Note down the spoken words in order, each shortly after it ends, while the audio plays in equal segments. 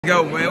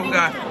Yo, man,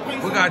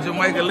 we got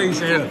Jamaica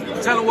Lisa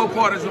here. Tell them what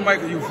part of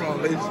Jamaica you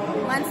from, Lisa.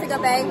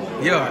 Montego Bay.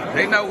 Yeah,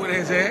 they know where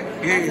it's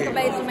at. Yeah. Montego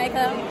Bay,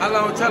 Jamaica. How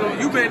long? Tell them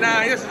you been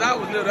down here since I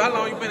was little. How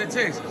long you been in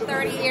Texas?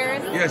 30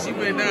 years. Yeah, she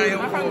been down here.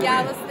 I'm from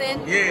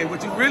Galveston. Yeah,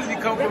 but you really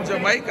come from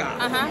Jamaica.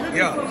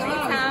 Yeah. From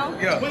G-Town.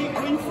 Yeah.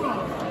 G-Town.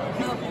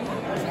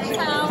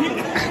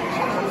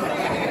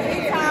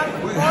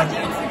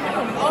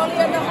 Only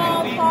in the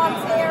home farm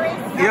series.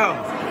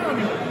 Yeah.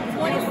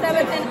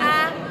 27th and I.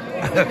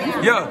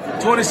 Yeah,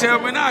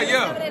 27 and I,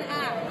 yeah. 27th and I.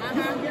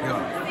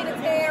 Yeah. Cedar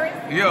Terrace.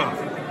 Yeah.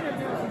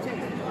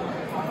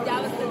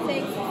 Galveston,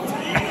 Texas.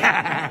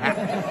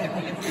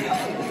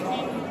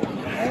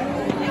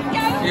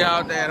 Yeah,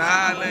 out that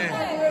island.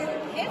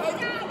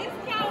 It's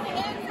Calvin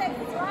and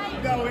Texas, right?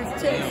 No, it's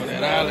Texas. Yeah,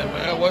 that island,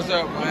 man. What's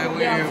up, man?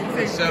 We here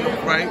to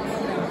celebrate.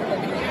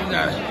 We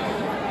got it.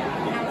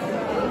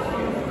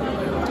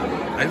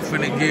 They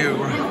finna give,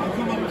 bro.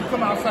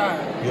 Come outside.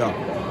 Yeah.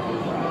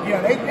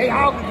 Yeah, they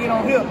all could get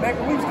on here. Back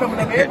when we was coming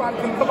up, everybody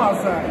couldn't come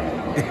outside.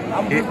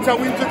 We was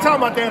just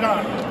talking about that.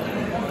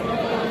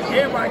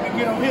 Everybody could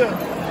get on here.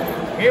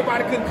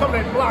 Everybody couldn't come to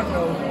that block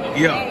though.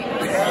 Yeah.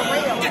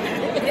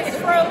 It's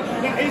true.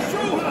 Yeah, it's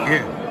true. Huh?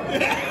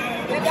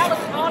 Yeah. That was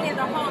all in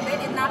the home. They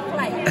did not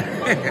play.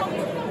 Come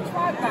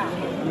try that.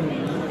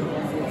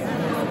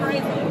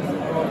 Crazy.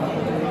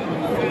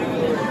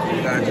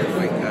 Got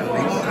Jamaica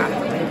Lisa.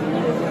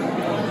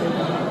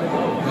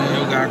 Man,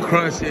 you got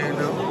Crunch in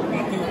though.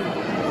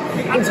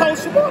 I told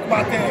Shabbat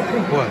about that.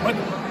 What? But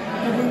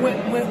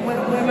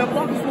when the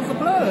buckets was the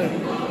blood.